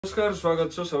नमस्कार,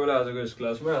 स्वागत छ सबैलाई आजको यस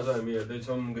क्लासमा। आज हामी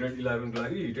हेर्दैछौँ ग्रेड 11 को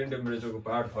लागि हिट एन्ड टेम्परेचरको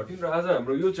पार्ट 13 र आज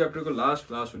हाम्रो यो च्याप्टरको लास्ट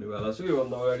क्लास हुनेवाला छ।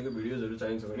 योभन्दा अगाडिको भिडियोजहरू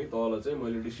चाहिन्छ भने तल चाहिँ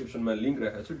मैले डिस्क्रिप्सनमा लिङ्क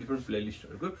राखेको छु डिफ्रेन्ट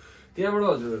प्लेलिस्टहरूको, त्यहाँबाट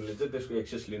हजुरहरूले चाहिँ त्यसको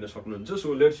एक्सेस लिन सक्नुहुन्छ।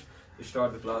 So let's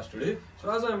start the class today. So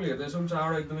आज हामीले हेर्दैछौँ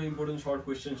चारवटा एकदमै इम्पोर्टेन्ट सर्ट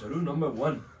क्वेसन्सहरू। Number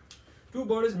 1, two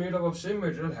bodies made up of same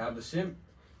material have the same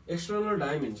external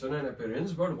dimension and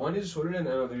appearance, but one is solid and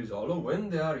another is hollow. When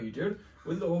they are heated,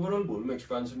 will the overall volume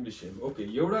expansion be same? Okay,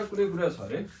 एउटा कुनै कुरा छ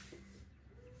रे,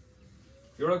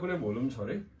 एउटा कुनै volume छ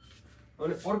रे,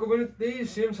 अनि अर्को पनि त्यही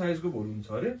सेम साइजको भोल्युम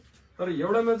छ रे, तर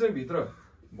एउटामा चाहिँ भित्र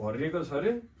भरिएको छ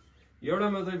रे,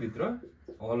 एउटामा चाहिँ भित्र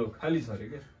हलो खाली छ रे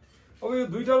के। अब यो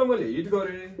दुईटालाई मैले हिट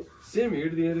गरे, सेम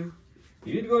हिट दिए रे,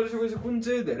 हिट गरिसकेपछि कुन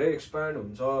चाहिँ धेरै एक्सप्यान्ड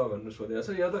हुन्छ भनेर सोधेको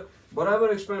छ, या त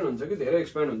बराबर एक्सप्यान्ड हुन्छ कि धेरै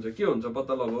एक्सप्यान्ड हुन्छ, के हुन्छ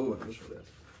पत्ता लगाऊ भनेर सोधेको छ।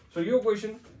 सो यो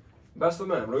क्वेसन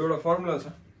वास्तवमा हाम्रो एउटा फर्मुला छ,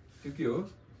 त्यो के हो?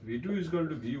 V2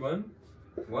 = V1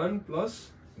 1 plus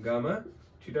gamma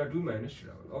theta 2 minus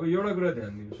theta 1। अब एउटा कुरा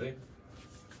ध्यान दिनुस् है,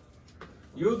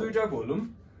 यो दुईटा भोल्युम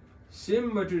सेम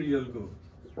मटेरियलको,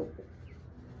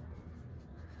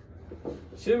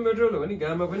 सेम मटेरियल हो भने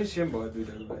गामा पनि सेम भयो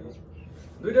दुईटाको लागि,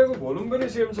 दुईटाको भोल्युम पनि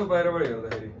सेम छ बाहिरबाट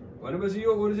हेर्दाखेरि, भनेपछि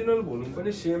यो ओरिजिनल भोल्युम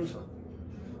पनि सेम छ।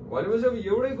 भनेपछि अब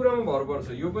एउटै कुरामा भर पर्छ,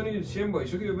 यो पनि सेम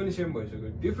भइसक्यो, यो पनि सेम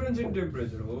भइसक्यो। डिफरेन्स इन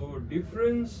टेम्परेचर हो,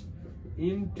 डिफरेन्स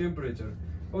इन टेम्परेचर।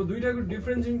 अब दुईटाको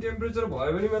डिफरेन्स इन टेम्परेचर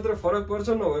भयो भने मात्र फरक पर्छ,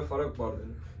 नभए फरक पर्दैन।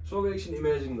 सो अब एकछिन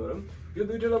इमेजिन गरौँ, यो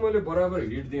दुईटालाई मैले बराबर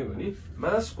हिट दिएँ भने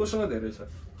मास कोसँग धेरै छ?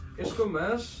 यसको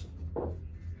मास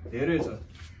धेरै छ,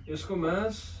 यसको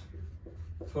मास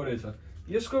थोरै छ।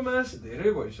 यसको मास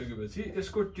धेरै भइसकेपछि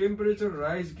यसको टेम्परेचर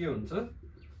राइज के हुन्छ?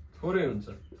 थोरै हुन्छ,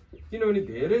 किनभने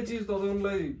धेरै चिज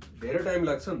तताउनलाई धेरै टाइम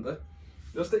लाग्छ नि त।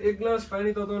 जस्तै एक ग्लास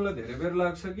पानी तताउनलाई धेरै बेर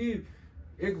लाग्छ कि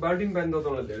एक बाल्टिन पानी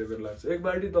तताउनलाई धेरै बेर लाग्छ? एक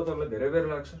बाल्टी तताउनलाई धेरै बेर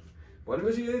लाग्छ।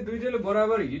 भनेपछि यदि दुईटाले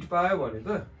बराबर हिट पायो भने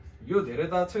त यो धेरै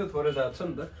तात्छ, यो थोरै तात्छ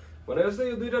नि त। भने जस्तै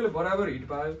यो दुईटाले बराबर हिट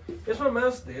पायो, यसमा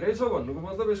मास धेरै छ भन्नुको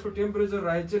मतलब यसको टेम्परेचर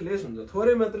राइज चाहिँ लेस हुन्छ,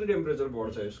 थोरै मात्रै टेम्परेचर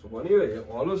बढ्छ यसको। भने यो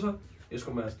हलो छ,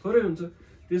 यसको मास थोरै हुन्छ,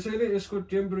 त्यसैले यसको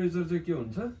टेम्परेचर चाहिँ के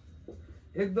हुन्छ?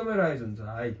 एकदमै राइज हुन्छ,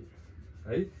 हाई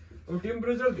है। अब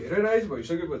टेम्परेचर धेरै राइज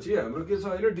भइसकेपछि हाम्रो के छ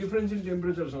अहिले? डिफरेन्स इन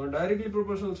टेम्परेचरसँग डाइरेक्टली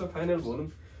प्रोपोर्सनल छ फाइनल भोल्युम।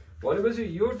 भनेपछि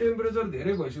यो टेम्परेचर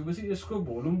धेरै भइसकेपछि यसको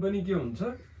भोल्युम पनि के हुन्छ?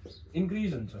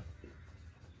 इन्क्रिज हुन्छ।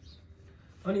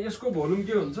 अनि यसको भोल्युम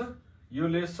के हुन्छ? यो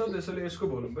लेस छ, त्यसैले यसको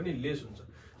भोल्युम पनि लेस हुन्छ।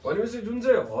 भनेपछि जुन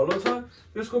चाहिँ हलो छ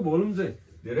त्यसको भोल्युम चाहिँ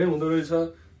धेरै हुँदो रहेछ,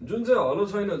 जुन चाहिँ हलो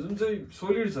छैन, जुन चाहिँ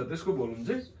सोलिड छ त्यसको भोल्युम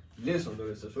चाहिँ लेस हुँदो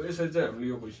रहेछ। सो यसरी चाहिँ हामीले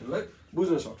यो क्वेसनलाई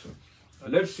बुझ्न सक्छौँ।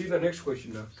 Let's see the next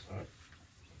question now.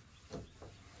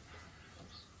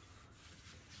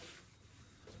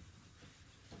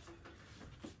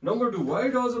 Number 2, why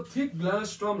does a thick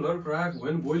glass tumbler crack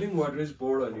when boiling water is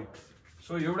poured on it?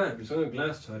 So एउटा हामीसँग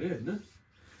ग्लास छ अरे हैन,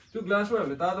 त्यो ग्लासमा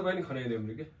हामीले तातो पानी खनाइदियौँ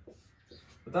रे के।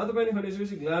 तातो पानी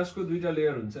खनाइसकेपछि ग्लासको दुईटा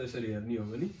लेयर हुन्छ, यसरी हेर्ने हो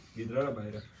भने भित्र र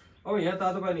बाहिर। अब यहाँ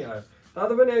तातो पानी आयो,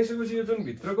 तातो पानी आइसकेपछि यो जुन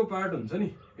भित्रको पार्ट हुन्छ नि,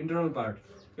 इन्टरनल पार्ट,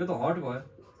 यो त हट भयो,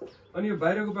 अनि यो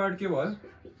बाहिरको पार्ट के भयो?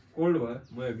 कोल्ड भयो।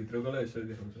 म यहाँ भित्रकोलाई यसरी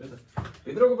देखाउँछु है त।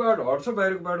 भित्रको पार्ट हट छ,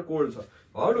 बाहिरको पार्ट कोल्ड छ।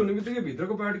 हट हुने बित्तिकै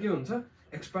भित्रको पार्ट के हुन्छ?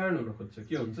 एक्सप्यान्ड हुन खोज्छ,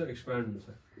 के हुन्छ? एक्सप्यान्ड हुन्छ।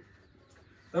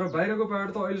 तर बाहिरको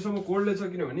पार्ट त अहिलेसम्म कोल्डले छ,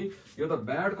 किनभने यो त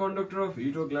ब्याड कन्डक्टर अफ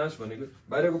हिट हो ग्लास भनेको।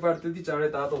 बाहिरको पार्ट त्यति चाँडै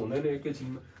तातो हुँदैन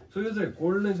एकैछिनमा। सो यो चाहिँ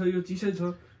कोल्ड नै छ, यो चिसै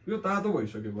छ, यो तातो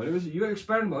भइसक्यो। भनेपछि यो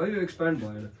एक्सप्यान्ड भयो, यो एक्सप्यान्ड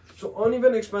भएन। सो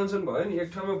अनइभन एक्सपेन्सन भयो नि, एक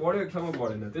ठाउँमा बढ्यो एक ठाउँमा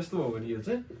बढेन। त्यस्तो हो भने यो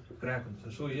चाहिँ क्र्याक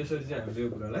हुन्छ। सो यसरी चाहिँ हामीले यो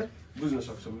कुरालाई बुझ्न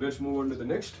सक्छौँ। Let's move on to the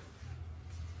next.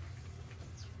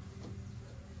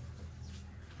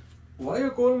 Why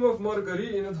a column of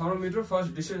mercury in a thermometer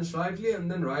first descends slightly and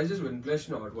then rises when placed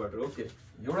in hot water? Okay,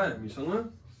 एउटा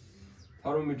हामीसँग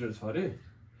थर्मोमिटर छ अरे,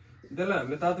 त्यसलाई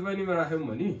हामीले तातो पानीमा राख्यौँ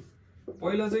भने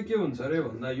पहिला चाहिँ के हुन्छ अरे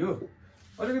भन्दा यो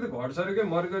अलिकति घट्छ अरे के,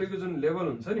 मर्करीको जुन लेभल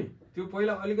हुन्छ नि त्यो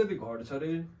पहिला अलिकति घट्छ अरे,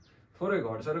 थोरै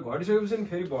घट्छ अरे, घटिसकेपछि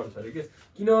फेरि बढ्छ अरे के।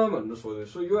 किन भन्नु सोध्यो?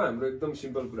 सो यो हाम्रो एकदम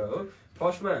सिम्पल कुरा हो।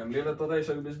 फर्स्टमा हामीले यसलाई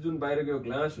तताइसकेपछि जुन बाहिरको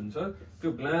ग्लास हुन्छ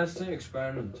त्यो ग्लास चाहिँ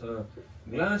एक्सप्यान्ड हुन्छ।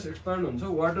 ग्लास एक्सप्यान्ड हुन्छ,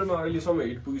 वाटरमा अहिलेसम्म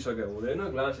हिट पुगिसकेको हुँदैन,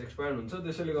 ग्लास एक्सप्यान्ड हुन्छ।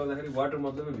 त्यसैले गर्दाखेरि वाटर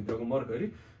मतलबै भित्रको मर्करी,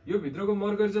 यो भित्रको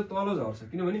मर्करी चाहिँ तल झर्छ,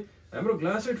 किनभने हाम्रो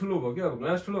ग्लासै ठुलो भयो क्या। अब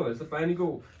ग्लास ठुलो भएपछि त पानीको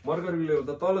मर्करीको लेभल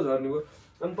त तल झर्ने भयो,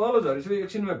 अनि तल झरिसकेपछि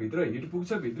एकछिनमा भित्र हिट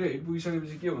पुग्छ। भित्र हिट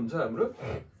पुगिसकेपछि के हुन्छ? हाम्रो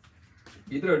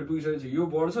भित्र हिट पुगिसकेपछि यो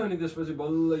बढ्छ, अनि त्यसपछि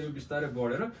बल्ल यो बिस्तारै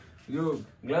बढेर यो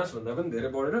ग्लासभन्दा पनि धेरै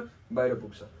बढेर बाहिर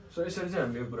पुग्छ। सो यसरी चाहिँ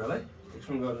हामीले यो कुरालाई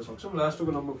एक्सप्लेन गर्न सक्छौँ।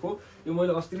 लास्टको नम्बर 4, यो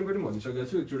मैले अस्ति नै पनि भनिसकेको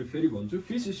छु, एकचोटि फेरि भन्छु।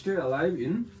 Fees stay alive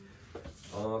in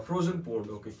frozen pond.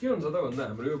 Okay, के हुन्छ त भन्दा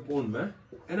हाम्रो यो पोन्डमा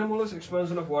एनामोलस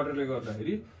एक्सपेन्सन अफ वाटरले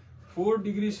गर्दाखेरि 4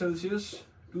 degree Celsius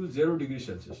to 0 degree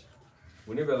Celsius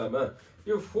हुने बेलामा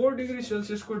यो 4 डिग्री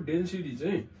सेल्सियसको डेन्सिटी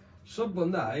चाहिँ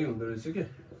सबभन्दा हाई हुँदो रहेछ के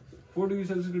 4 डिग्री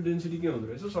सेल्सियसको डेन्सिटी के हुँदो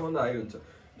रहेछ सबभन्दा हाई हुन्छ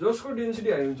जसको डेन्सिटी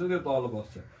हाई हुन्छ त्यो तल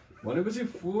बस्छ भनेपछि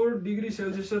 4 डिग्री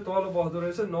सेल्सियस चाहिँ तल बस्दो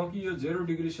रहेछ न कि यो 0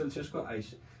 डिग्री सेल्सियसको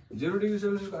आइस 0 डिग्री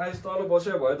सेल्सियसको आइस तल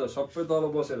बस्यो भयो त सबै तल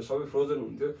बसेर सबै फ्रोजन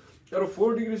हुन्थ्यो तर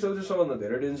 4 डिग्री सेल्सियस सबभन्दा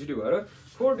धेरै डेन्सिटी भएर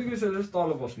 4 डिग्री सेल्सियस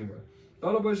तल बस्ने भयो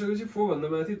तल बसिसकेपछि 4 भन्दा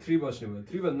माथि 3 बस्ने भयो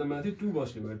 3 भन्दा माथि 2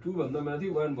 बस्ने भयो 2 भन्दा माथि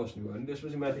 1 बस्ने भयो अनि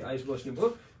त्यसपछि माथि आइस बस्ने भयो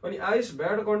अनि आइस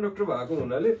ब्याड कन्डक्टर भएको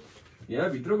हुनाले यहाँ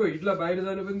भित्रको हिटलाई बाहिर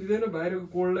जानु पनि दिँदैन बाहिरको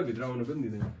कोल्डलाई भित्र आउनु पनि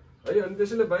दिँदैन है अनि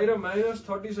त्यसैले बाहिर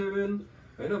 -37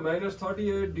 हैन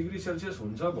 -38 डिग्री सेल्सियस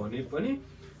हुन्छ भने पनि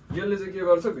यसले चाहिँ के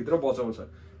गर्छ भित्र बचाउँछ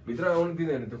भित्र आउनु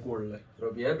दिँदैन त्यो कोल्डलाई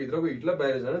र यहाँ भित्रको हिटलाई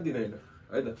बाहिर जान दिँदैन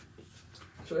है त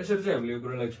सो यसरी चाहिँ हामीले यो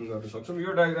कुरालाई एक्सप्लेन गर्न सक्छौँ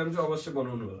यो डायग्राम चाहिँ अवश्य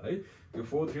बनाउनु होला है यो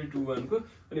 4 3 2 1 को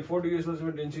अनि 4 डिग्री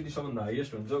सेल्सियसमा डेन्सिटी सबभन्दा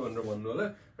हाइएस्ट हुन्छ भनेर भन्नु होला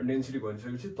र डेन्सिटी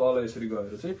भनिसकेपछि तल यसरी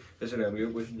गएर चाहिँ यसरी हामीले यो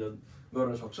क्वेसन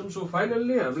गर्न सक्छौँ सो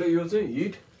फाइनल्ली हामीले यो चाहिँ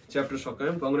hit chapter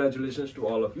सकायौँ congratulations to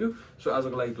all of you so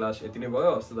आजको लागि क्लास यति नै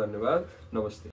भयो हस्त धन्यवाद नमस्ते